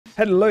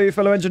Hello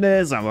fellow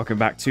engineers and welcome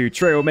back to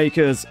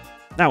Trailmakers.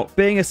 Now,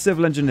 being a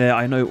civil engineer,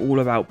 I know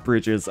all about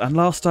bridges, and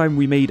last time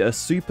we made a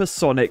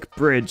supersonic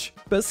bridge.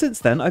 But since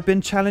then, I've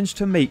been challenged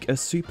to make a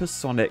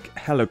supersonic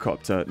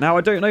helicopter. Now,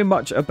 I don't know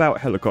much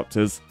about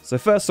helicopters, so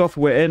first off,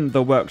 we're in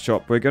the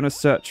workshop. We're going to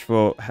search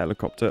for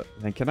helicopter.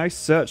 Then can I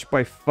search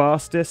by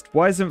fastest?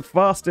 Why isn't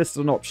fastest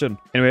an option?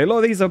 Anyway, a lot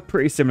of these are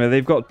pretty similar.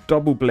 They've got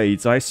double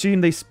blades. I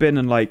assume they spin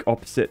in like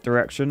opposite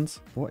directions.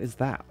 What is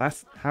that?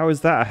 How is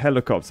that a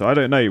helicopter? I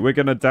don't know. We're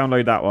going to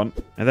download that one.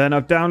 And then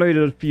I've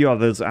downloaded a few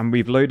others, and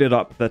we've loaded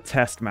up the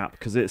test map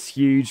because it's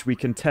huge. We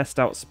can test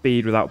out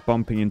speed without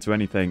bumping into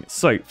anything.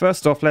 So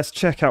first off, let's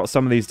check out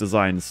some of these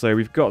designs. So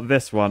we've got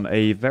this one,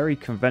 a very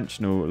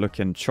conventional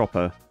looking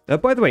chopper.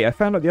 By the way, I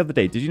found out the other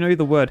day, did you know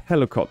the word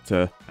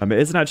helicopter? It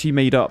isn't actually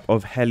made up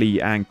of heli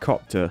and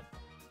copter.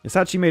 It's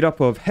actually made up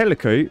of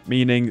helico,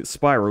 meaning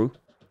spiral,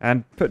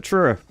 and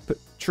putra,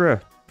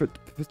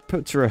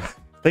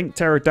 think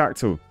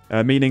pterodactyl,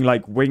 meaning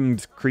like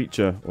winged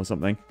creature or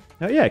something.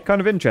 Yeah, kind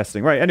of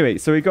interesting. Right, anyway,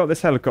 so we got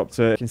this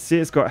helicopter. You can see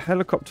it's got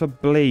helicopter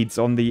blades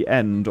on the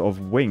end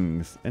of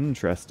wings.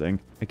 Interesting.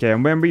 Okay,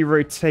 and when we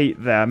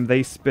rotate them,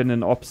 they spin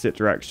in opposite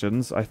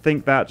directions. I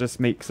think that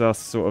just makes us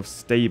sort of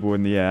stable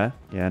in the air.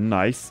 Yeah,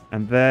 nice.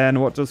 And then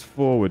what does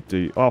forward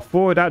do? Oh,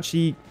 forward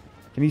actually...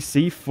 Can you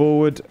see?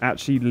 Forward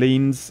actually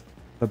leans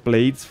the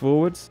blades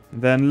forwards.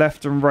 And then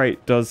left and right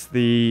does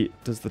the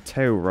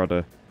tail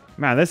rudder.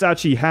 Man, this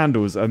actually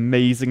handles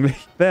amazingly.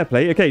 Fair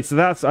play. Okay, so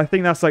I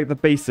think that's like the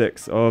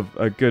basics of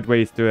a good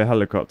way to do a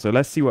helicopter.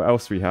 Let's see what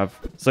else we have.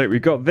 So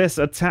we've got this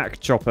attack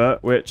chopper,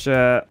 which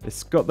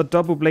it's got the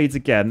double blades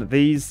again.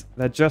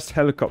 They're just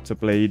helicopter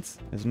blades.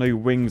 There's no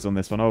wings on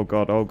this one. Oh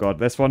god, oh god.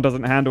 This one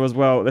doesn't handle as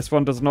well. This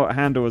one does not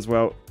handle as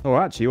well. Oh,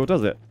 actually, or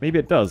does it? Maybe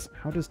it does.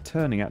 How does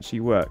turning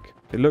actually work?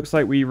 It looks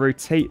like we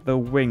rotate the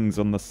wings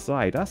on the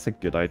side. That's a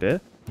good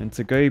idea. And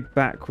to go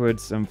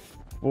backwards and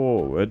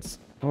forwards...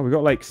 Oh, we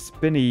got like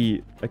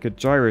spinny, like a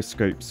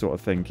gyroscope sort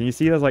of thing. Can you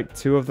see there's like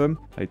two of them?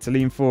 Like to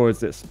lean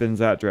forwards, it spins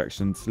that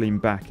direction. To lean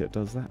back, it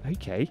does that.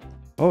 Okay.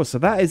 Oh, so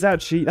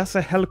that's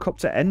a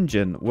helicopter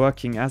engine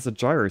working as a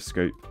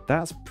gyroscope.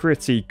 That's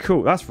pretty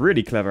cool. That's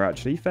really clever,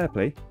 actually. Fair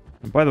play.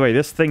 And by the way,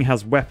 this thing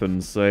has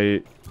weapons, so...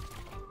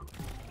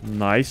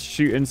 Nice.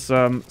 Shooting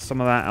some of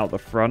that out the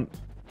front.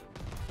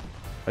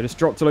 I just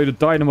dropped a load of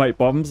dynamite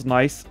bombs.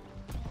 Nice.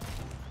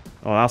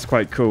 Oh, that's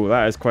quite cool.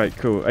 That is quite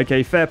cool.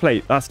 Okay, fair play.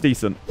 That's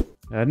decent.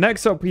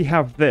 Next up, we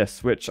have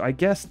this, which I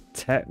guess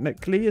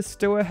technically is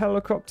still a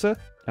helicopter.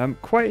 I'm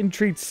quite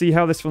intrigued to see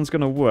how this one's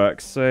going to work.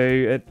 So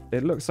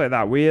it looks like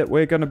that.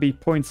 We're going to be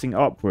pointing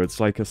upwards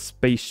like a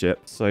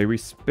spaceship. So we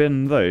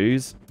spin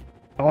those.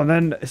 Oh, and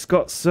then it's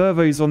got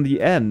servos on the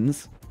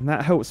ends. And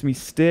that helps me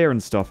steer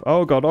and stuff.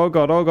 Oh, God, oh,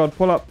 God, oh, God.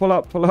 Pull up, pull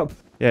up, pull up.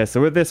 Yeah,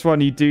 so with this one,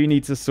 you do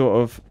need to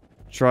sort of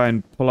try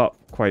and pull up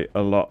quite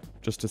a lot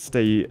just to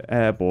stay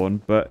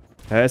airborne. But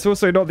it's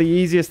also not the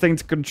easiest thing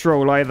to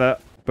control either.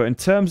 But in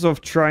terms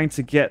of trying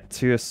to get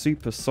to a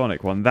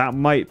supersonic one, that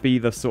might be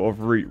the sort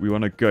of route we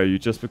want to go,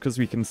 just because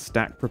we can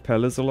stack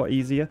propellers a lot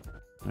easier.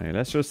 Okay,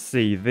 let's just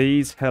see.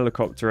 These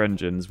helicopter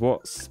engines,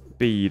 what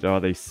speed are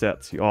they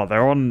set to? Oh,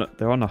 they're on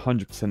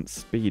 100%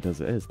 speed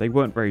as it is. They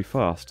weren't very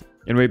fast.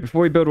 Anyway,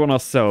 before we build one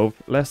ourselves,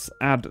 let's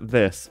add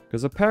this,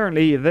 because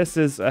apparently this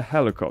is a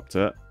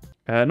helicopter.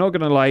 Not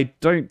gonna lie,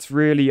 don't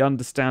really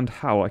understand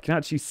how. I can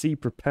actually see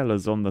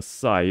propellers on the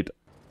side.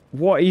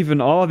 What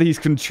even are these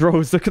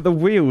controls? Look at the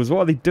wheels.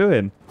 What are they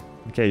doing?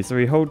 Okay, so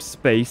we hold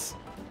space.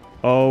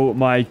 Oh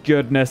my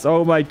goodness.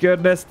 Oh my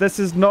goodness. This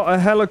is not a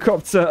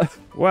helicopter.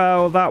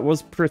 Well, that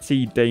was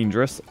pretty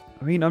dangerous.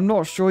 I mean, I'm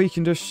not sure you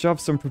can just shove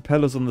some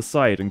propellers on the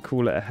side and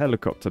call it a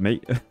helicopter,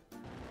 mate.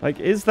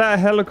 Like, is that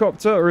a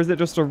helicopter or is it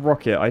just a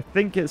rocket? I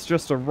think it's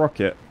just a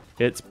rocket.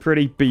 It's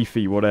pretty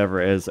beefy, whatever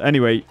it is.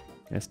 Anyway,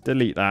 let's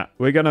delete that.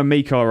 We're going to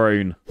make our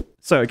own.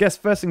 So I guess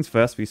first things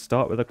first, we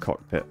start with a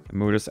cockpit. And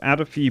we'll just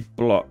add a few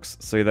blocks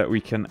so that we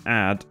can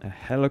add a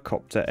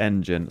helicopter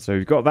engine. So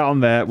we've got that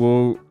on there.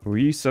 We'll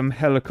use some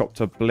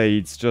helicopter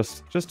blades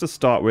just to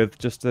start with,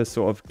 just to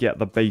sort of get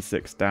the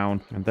basics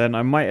down. And then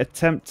I might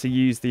attempt to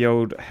use the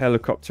old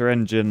helicopter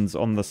engines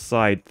on the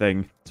side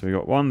thing. So we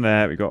got one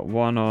there, we got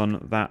one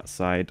on that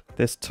side.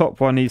 This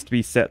top one needs to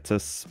be set to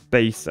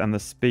space and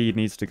the speed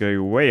needs to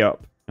go way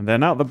up. And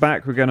then out the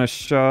back, we're going to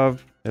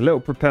shove a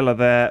little propeller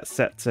there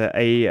set to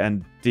A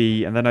and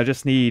D, and then I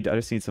just need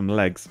some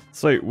legs.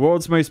 So,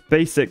 world's most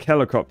basic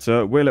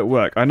helicopter. Will it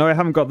work? I know I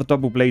haven't got the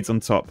double blades on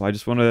top. I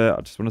just want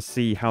to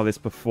see how this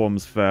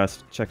performs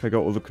first. Check I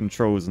got all the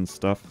controls and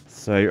stuff.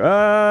 So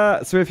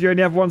if you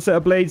only have one set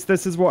of blades,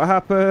 this is what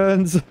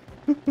happens.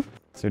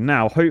 So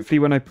now, hopefully,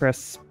 when I press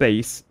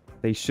space,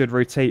 they should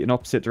rotate in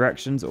opposite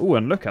directions. Oh,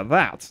 and look at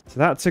that. So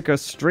that took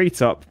us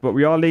straight up, but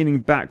we are leaning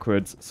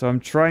backwards. So I'm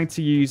trying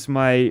to use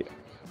my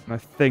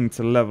thing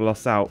to level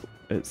us out.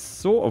 It's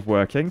sort of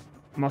working.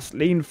 Must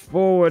lean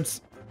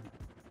forwards.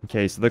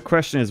 Okay, so the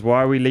question is,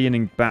 why are we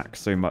leaning back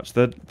so much?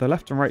 The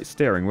left and right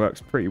steering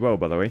works pretty well,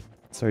 by the way.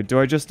 So do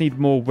I just need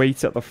more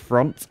weight at the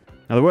front?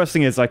 Now, the worst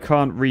thing is I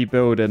can't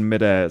rebuild in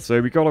midair,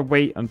 so we got to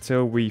wait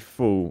until we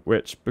fall,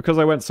 which, because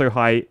I went so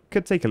high,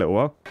 could take a little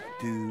while.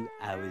 2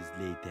 hours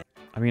later.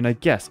 I mean, I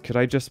guess, could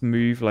I just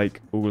move,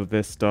 like, all of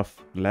this stuff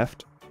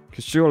left?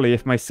 Because surely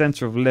if my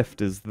center of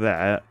lift is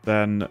there,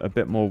 then a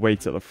bit more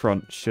weight at the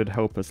front should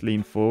help us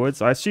lean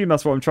forwards. I assume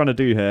that's what I'm trying to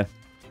do here.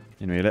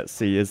 Anyway, let's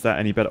see. Is that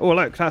any better? Oh,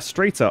 look, that's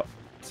straight up.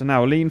 So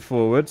now lean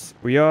forwards.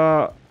 We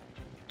are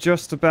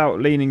just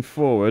about leaning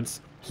forwards.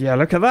 Yeah,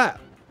 look at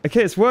that.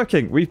 Okay, it's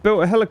working. We've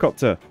built a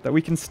helicopter that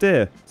we can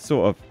steer,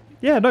 sort of.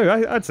 Yeah, no,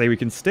 I'd say we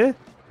can steer.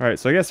 All right,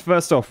 so I guess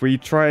first off, we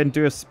try and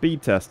do a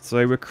speed test.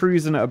 So we're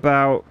cruising at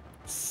about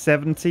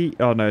 70.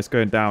 Oh, no, it's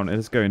going down. It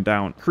is going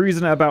down.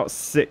 Cruising at about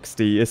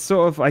 60. It's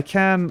sort of, I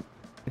can,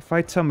 if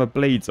I turn my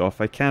blades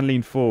off, I can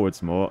lean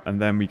forwards more, and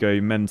then we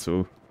go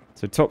mental.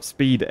 So top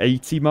speed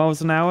 80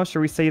 miles an hour,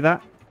 shall we say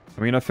that?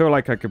 I mean, I feel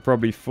like I could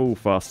probably fall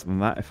faster than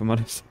that, if I'm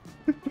honest.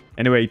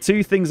 Anyway,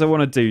 2 things I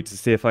want to do to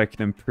see if I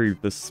can improve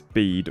the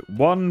speed.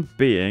 One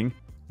being,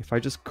 if I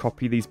just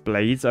copy these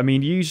blades. I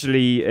mean,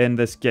 usually in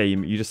this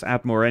game, you just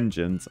add more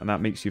engines, and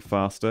that makes you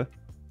faster.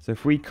 So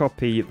if we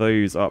copy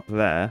those up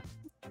there,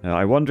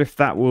 I wonder if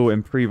that will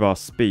improve our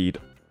speed.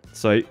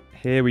 So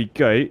here we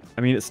go.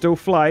 I mean, it still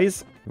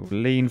flies.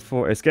 We'll lean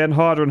forward. It's getting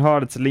harder and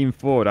harder to lean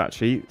forward,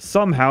 actually.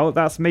 Somehow,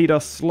 that's made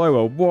us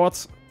slower.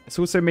 What? It's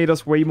also made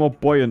us way more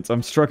buoyant.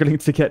 I'm struggling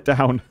to get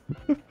down.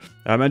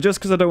 And just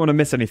because I don't want to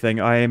miss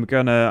anything, I'm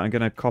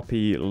gonna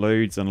copy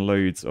loads and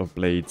loads of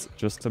blades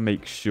just to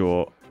make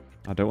sure.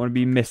 I don't want to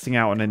be missing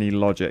out on any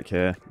logic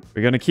here.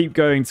 We're going to keep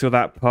going till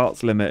that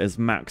parts limit is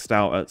maxed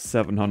out at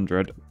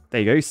 700.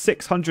 There you go,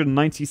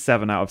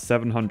 697 out of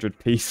 700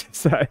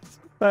 pieces.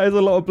 That is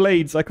a lot of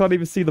blades. I can't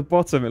even see the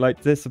bottom. It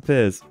like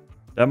disappears.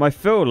 I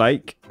feel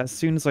like as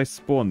soon as I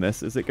spawn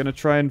this, is it going to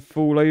try and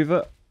fall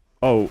over?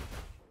 Oh.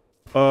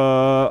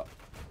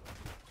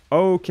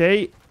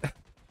 Okay.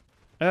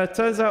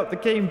 Turns out the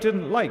game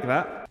didn't like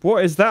that.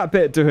 What is that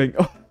bit doing?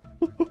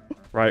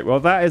 Right, well,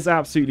 that is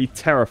absolutely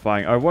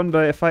terrifying. I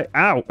wonder if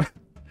ow!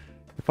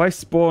 If I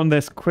spawn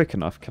this quick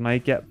enough, can I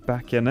get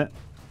back in it?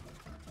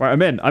 Right,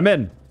 I'm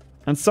in.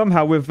 And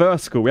somehow we're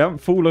vertical. We haven't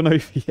fallen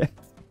over yet.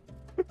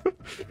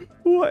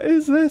 What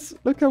is this?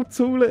 Look how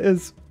tall it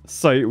is.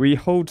 So we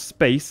hold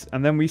space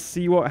and then we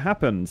see what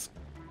happens.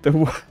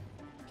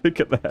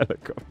 Look at the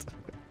helicopter.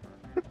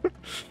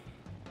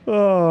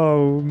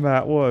 Oh,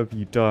 Matt, what have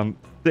you done?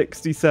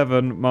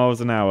 67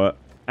 miles an hour.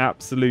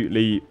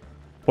 Absolutely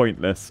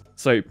pointless.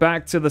 So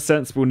back to the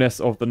sensibleness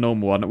of the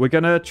normal one. We're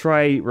going to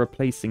try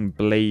replacing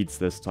blades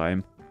this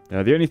time.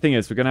 The only thing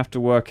is we're going to have to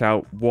work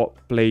out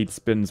what blade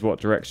spins what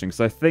direction.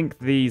 Because I think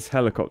these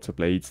helicopter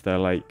blades,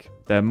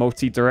 they're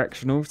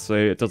multi-directional. So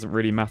it doesn't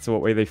really matter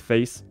what way they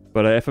face.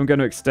 But if I'm going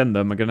to extend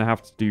them, I'm going to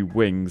have to do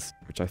wings,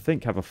 which I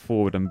think have a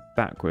forward and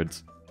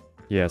backwards.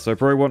 Yeah, so I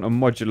probably want a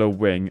modular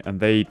wing, and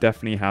they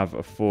definitely have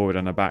a forward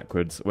and a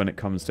backwards when it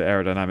comes to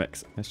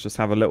aerodynamics. Let's just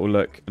have a little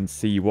look and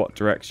see what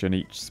direction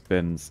each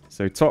spins.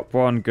 So top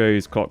one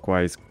goes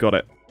clockwise. Got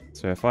it.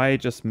 So if I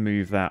just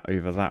move that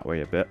over that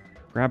way a bit,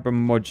 grab a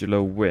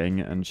modular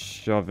wing and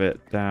shove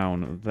it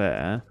down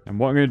there. And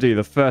what I'm going to do,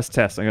 the first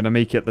test, I'm going to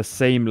make it the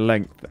same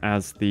length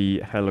as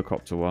the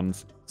helicopter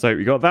ones. So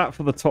we got that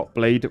for the top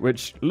blade,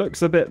 which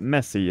looks a bit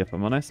messy, if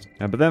I'm honest.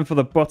 But then for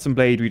the bottom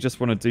blade, we just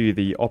want to do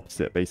the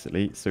opposite,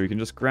 basically. So we can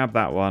just grab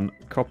that one,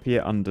 copy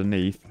it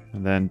underneath,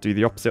 and then do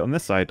the opposite on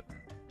this side.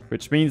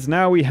 Which means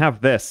now we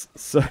have this.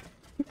 So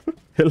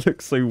it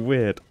looks so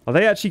weird. Are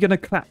they actually going to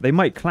clash? They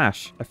might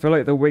clash. I feel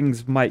like the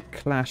wings might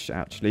clash,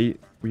 actually.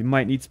 We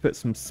might need to put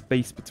some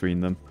space between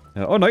them.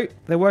 Oh, no.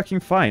 They're working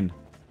fine.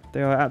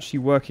 They are actually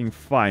working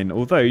fine.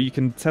 Although you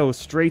can tell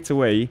straight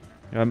away,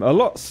 a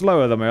lot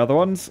slower than my other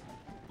ones.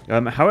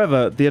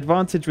 However, the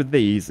advantage with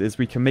these is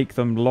we can make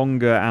them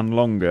longer and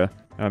longer.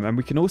 And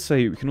we can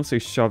also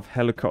shove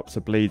helicopter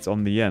blades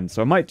on the end.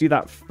 So I might do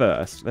that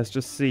first. Let's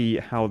just see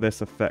how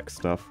this affects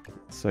stuff.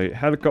 So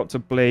helicopter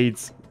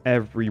blades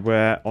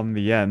everywhere on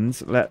the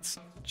ends. Let's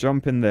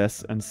jump in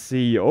this and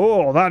see.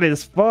 Oh, that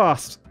is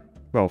fast.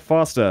 Well,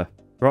 faster.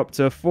 We're up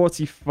to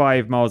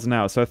 45 miles an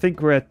hour. So I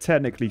think we're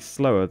technically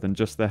slower than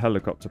just the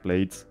helicopter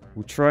blades.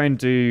 We'll try and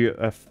do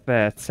a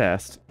fair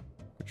test,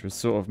 which was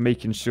sort of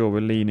making sure we're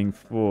leaning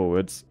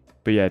forwards.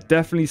 But yeah,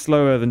 definitely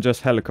slower than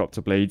just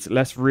helicopter blades.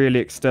 Let's really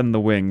extend the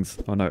wings.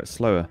 Oh no, it's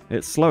slower.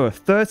 It's slower.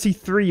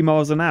 33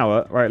 miles an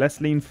hour. Right,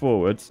 let's lean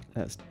forwards.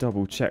 Let's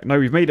double check. No,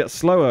 we've made it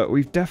slower.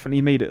 We've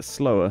definitely made it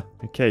slower.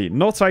 Okay,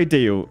 not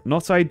ideal.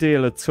 Not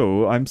ideal at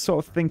all. I'm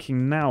sort of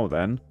thinking now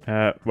then.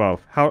 Well,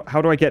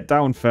 how do I get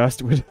down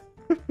first?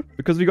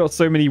 Because we got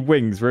so many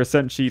wings, we're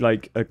essentially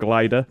like a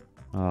glider.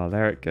 Oh,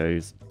 there it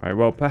goes. All right,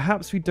 well,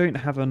 perhaps we don't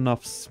have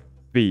enough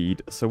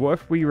speed. So what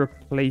if we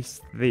replace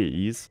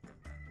these,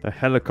 the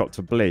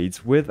helicopter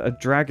blades, with a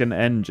dragon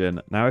engine?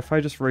 Now, if I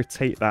just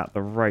rotate that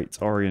the right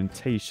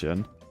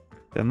orientation,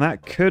 then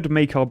that could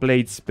make our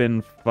blades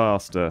spin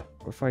faster.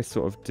 What if I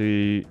sort of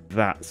do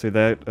that? So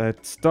they're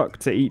stuck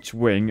to each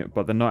wing,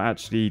 but they're not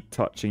actually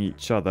touching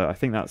each other. I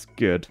think that's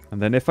good.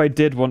 And then if I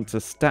did want to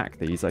stack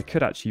these, I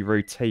could actually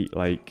rotate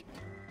like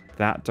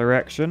that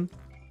direction.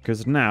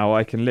 Because now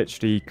I can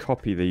literally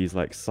copy these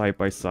like side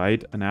by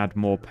side and add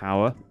more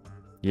power.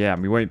 Yeah,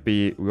 and we won't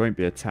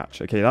be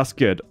attached. Okay, that's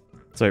good.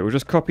 So we'll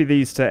just copy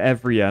these to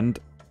every end.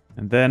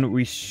 And then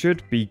we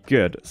should be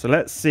good. So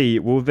let's see,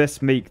 will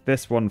this make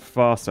this one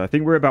faster? I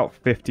think we're about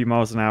 50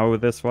 miles an hour with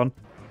this one.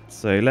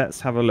 So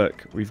let's have a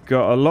look. We've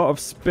got a lot of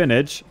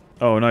spinach.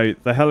 Oh no,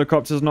 the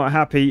helicopter's not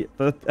happy.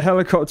 The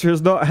helicopter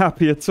is not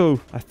happy at all.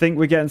 I think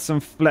we're getting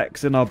some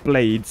flex in our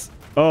blades.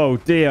 Oh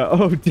dear,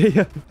 oh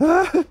dear.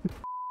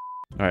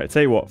 Alright,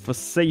 tell you what, for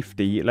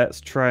safety,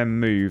 let's try and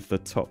move the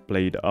top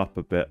blade up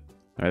a bit.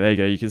 Alright, there you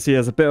go. You can see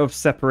there's a bit of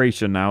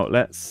separation now.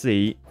 Let's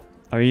see.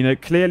 I mean,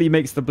 it clearly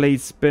makes the blade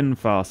spin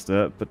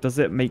faster, but does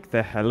it make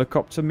the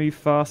helicopter move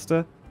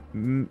faster?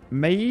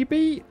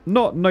 Maybe?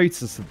 Not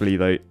noticeably,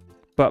 though.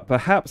 But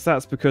perhaps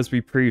that's because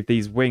we proved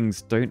these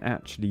wings don't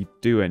actually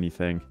do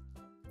anything.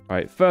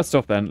 Alright, first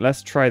off then,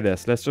 let's try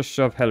this. Let's just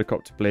shove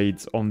helicopter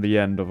blades on the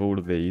end of all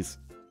of these.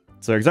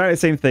 So exactly the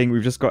same thing,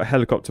 we've just got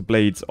helicopter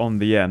blades on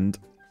the end.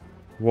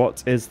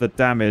 What is the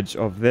damage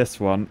of this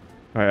one?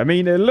 Alright, I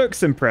mean, it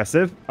looks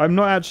impressive. I'm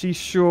not actually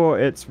sure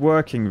it's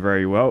working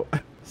very well.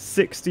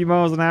 60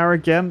 miles an hour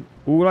again.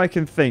 All I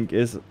can think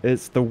is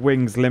it's the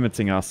wings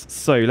limiting us.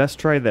 So let's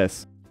try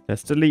this.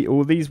 Let's delete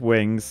all these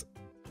wings.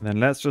 And then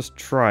let's just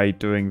try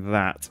doing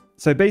that.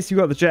 So basically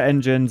we've got the jet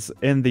engines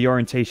in the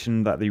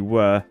orientation that they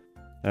were.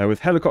 With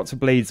helicopter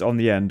blades on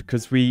the end.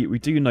 Because we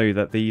do know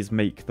that these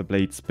make the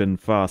blade spin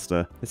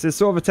faster. This is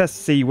sort of a test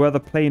to see where the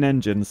plane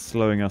engine's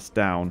slowing us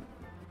down.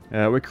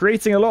 We're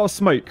creating a lot of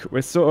smoke.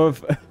 We're sort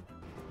of...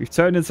 we've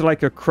turned into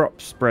like a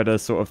crop spreader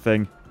sort of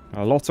thing.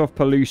 A lot of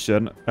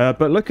pollution.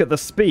 But look at the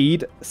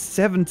speed.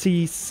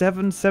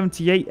 77,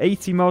 78,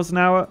 80 miles an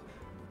hour.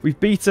 We've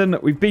beaten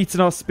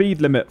our speed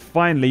limit.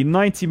 Finally,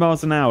 90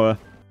 miles an hour.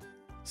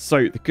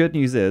 So the good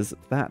news is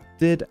that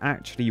did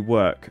actually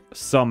work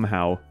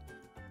somehow.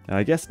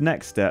 I guess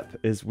next step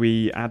is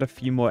we add a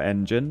few more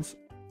engines.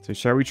 So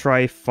shall we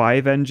try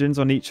 5 engines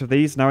on each of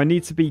these? Now I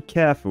need to be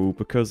careful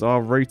because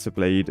our rotor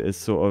blade is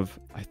sort of...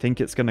 I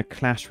think it's going to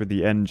clash with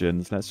the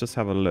engines. Let's just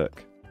have a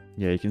look.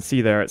 Yeah, you can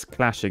see there it's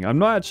clashing. I'm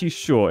not actually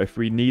sure if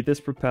we need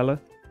this propeller.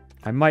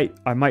 I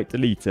might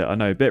delete it. I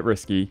know, a bit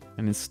risky.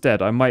 And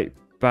instead, I might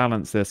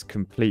balance this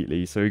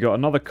completely. So we got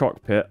another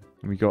cockpit.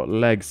 And we got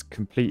legs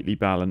completely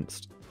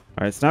balanced.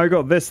 Alright, so now we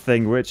got this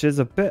thing, which is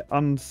a bit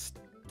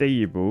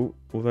unstable.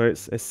 Although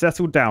it's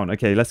settled down.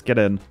 Okay, let's get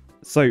in.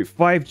 So,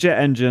 5 jet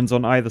engines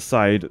on either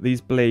side. These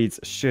blades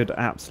should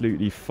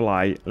absolutely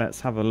fly. Let's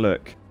have a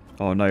look.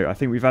 Oh no, I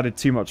think we've added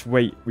too much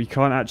weight. We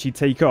can't actually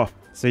take off.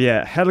 So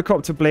yeah,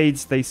 helicopter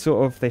blades, they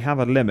have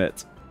a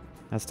limit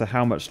as to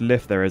how much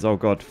lift there is. Oh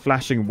god,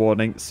 flashing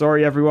warning.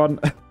 Sorry everyone.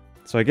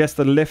 So I guess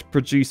the lift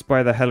produced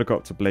by the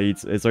helicopter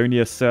blades is only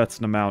a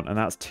certain amount, and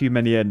that's too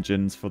many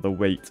engines for the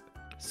weight.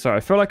 So I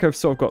feel like I've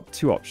sort of got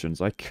 2 options.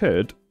 I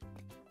could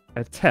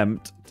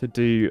attempt to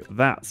do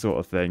that sort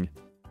of thing.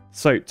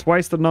 So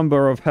twice the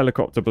number of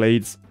helicopter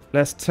blades.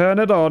 Let's turn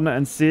it on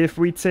and see if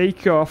we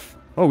take off.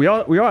 Oh, we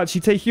are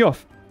actually taking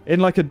off in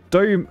like a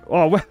dome.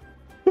 Oh,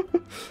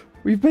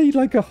 we've made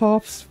like a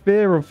half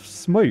sphere of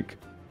smoke.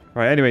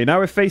 Right, anyway, now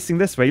we're facing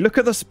this way. Look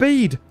at the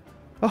speed.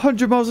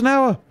 100 miles an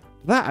hour.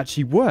 That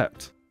actually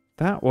worked.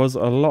 That was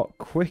a lot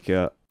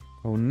quicker.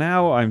 Well,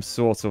 now I'm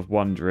sort of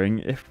wondering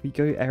if we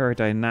go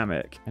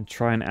aerodynamic and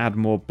try and add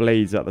more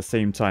blades at the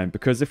same time.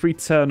 Because if we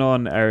turn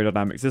on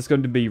aerodynamics, it's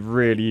going to be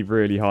really,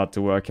 really hard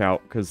to work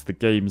out because the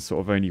game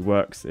sort of only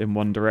works in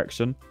one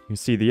direction. You can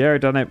see the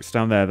aerodynamics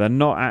down there. They're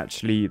not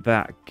actually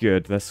that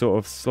good. They're sort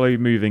of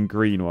slow-moving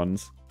green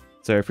ones.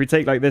 So if we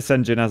take like this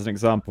engine as an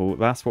example,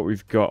 that's what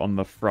we've got on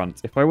the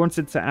front. If I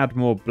wanted to add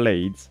more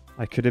blades,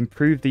 I could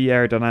improve the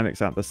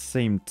aerodynamics at the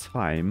same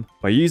time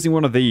by using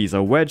one of these,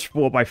 a wedge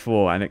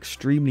 4x4, an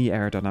extremely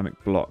aerodynamic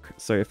block.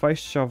 So if I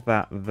shove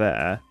that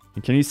there,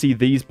 and can you see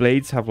these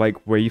blades have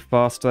like way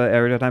faster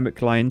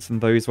aerodynamic lines than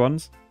those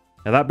ones?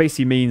 Now that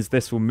basically means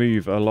this will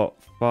move a lot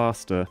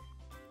faster.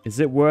 Is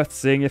it worth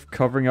seeing if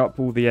covering up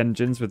all the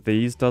engines with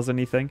these does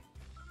anything?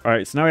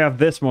 Alright, so now we have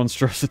this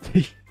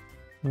monstrosity.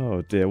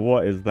 Oh dear,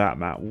 what is that,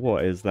 Matt?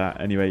 What is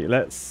that? Anyway,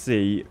 let's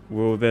see.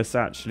 Will this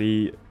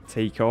actually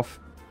take off?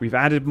 We've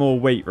added more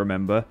weight,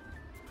 remember?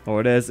 Oh,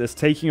 it is. It's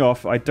taking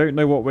off. I don't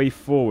know what way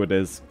forward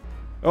is.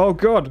 Oh,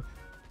 God.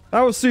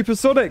 That was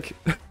supersonic.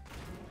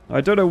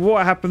 I don't know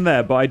what happened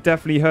there, but I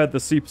definitely heard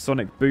the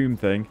supersonic boom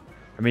thing.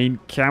 I mean,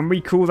 can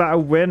we call that a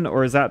win,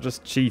 or is that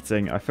just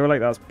cheating? I feel like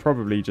that's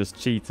probably just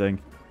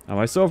cheating.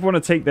 I sort of want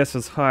to take this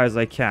as high as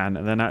I can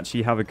and then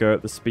actually have a go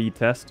at the speed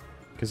test.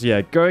 Because,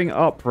 yeah, going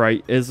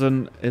upright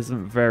isn't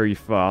very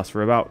fast.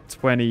 We're about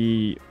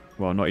 20...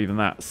 Well, not even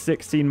that.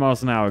 16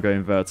 miles an hour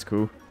going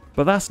vertical.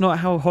 But that's not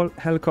how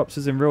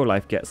helicopters in real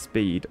life get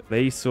speed.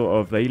 They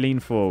lean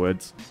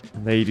forwards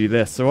and they do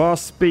this. So our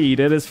speed,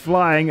 it is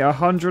flying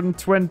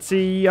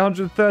 120,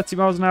 130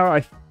 miles an hour. I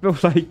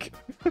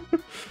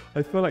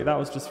feel like that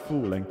was just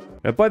falling.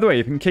 By the way,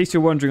 in case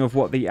you're wondering of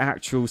what the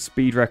actual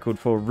speed record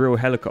for a real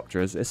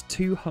helicopter is, it's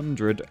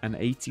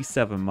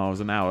 287 miles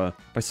an hour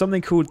by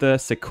something called the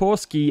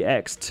Sikorsky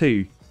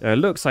X2. It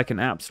looks like an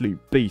absolute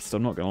beast,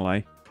 I'm not going to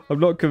lie. I'm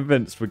not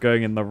convinced we're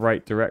going in the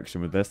right direction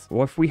with this.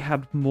 What if we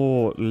had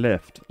more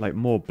lift, like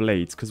more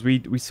blades? Because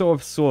we sort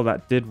of saw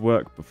that did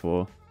work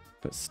before,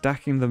 but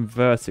stacking them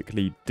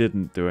vertically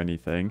didn't do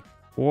anything.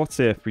 What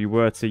if we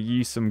were to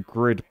use some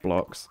grid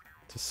blocks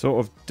to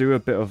sort of do a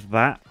bit of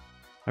that?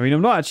 I mean,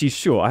 I'm not actually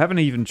sure. I haven't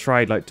even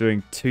tried like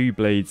doing 2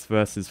 blades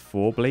versus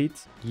 4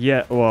 blades.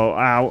 Yeah, well,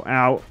 ow,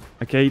 ow.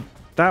 Okay,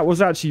 that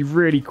was actually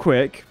really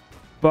quick,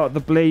 but the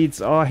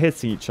blades are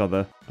hitting each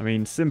other. I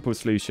mean, simple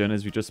solution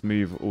is we just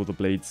move all the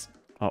blades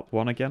up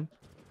one again.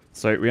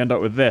 So we end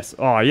up with this.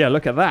 Oh, yeah,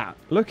 look at that.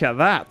 Look at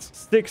that.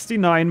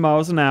 69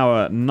 miles an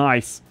hour.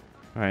 Nice.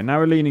 All right, now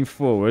we're leaning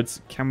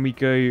forwards. Can we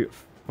go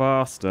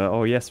faster?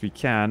 Oh, yes, we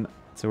can.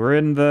 So we're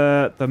in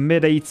the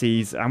mid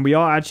 80s and we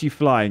are actually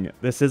flying.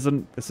 This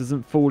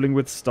isn't falling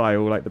with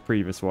style like the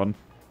previous one.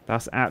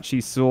 That's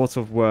actually sort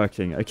of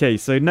working. Okay,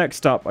 so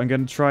next up, I'm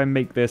going to try and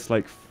make this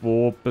like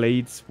 4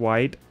 blades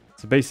wide.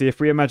 So basically, if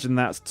we imagine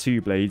that's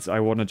 2 blades, I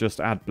want to just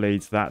add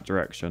blades that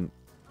direction.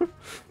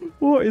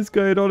 What is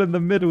going on in the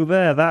middle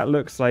there? That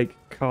looks like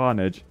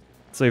carnage.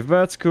 So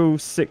vertical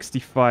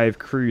 65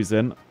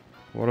 cruising.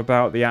 What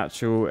about the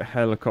actual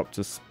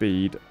helicopter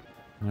speed?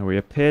 Now, we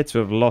appear to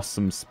have lost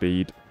some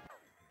speed.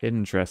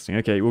 Interesting.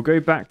 Okay, we'll go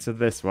back to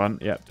this one.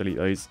 Yep, delete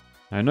those.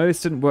 Now, I know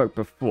this didn't work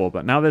before,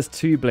 but now there's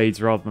 2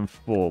 blades rather than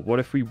 4. What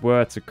if we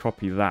were to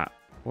copy that?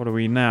 What are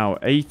we now?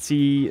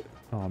 80...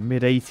 Oh,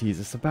 mid-80s.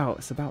 It's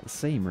about the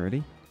same,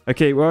 really.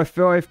 Okay, well, I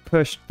feel I've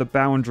pushed the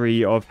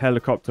boundary of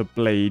helicopter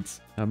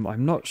blades.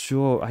 I'm not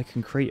sure I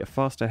can create a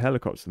faster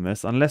helicopter than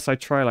this, unless I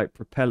try, like,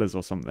 propellers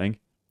or something.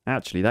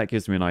 Actually, that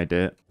gives me an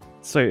idea.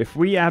 So, if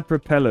we add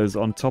propellers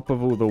on top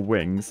of all the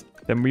wings,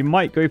 then we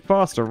might go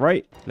faster,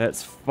 right?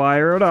 Let's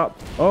fire it up.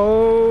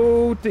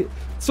 Oh,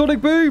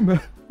 sonic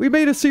boom! We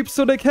made a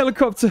supersonic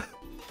helicopter.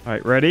 All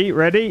right, ready,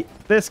 ready.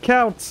 This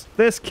counts.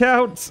 This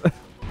counts.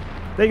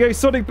 There you go,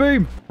 sonic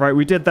boom. Right,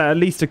 we did that at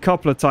least a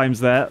couple of times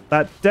there.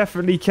 That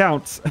definitely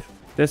counts.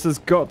 This has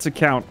got to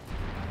count.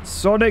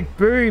 Sonic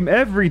boom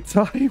every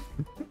time.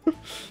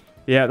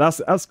 Yeah,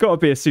 that's got to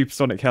be a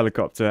supersonic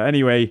helicopter.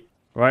 Anyway,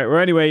 right, well,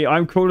 anyway,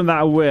 I'm calling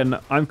that a win.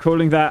 I'm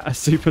calling that a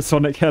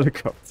supersonic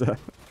helicopter.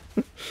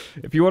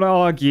 If you want to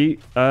argue,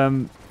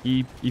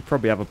 you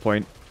probably have a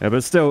point. Yeah,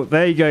 but still,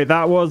 there you go.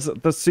 That was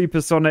the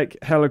supersonic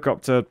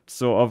helicopter,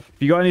 sort of.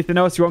 If you got anything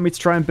else you want me to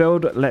try and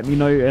build, let me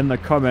know in the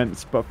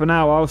comments. But for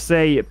now, I'll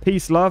say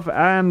peace, love,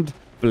 and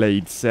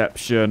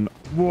Bladeception.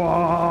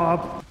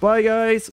 Bye, guys.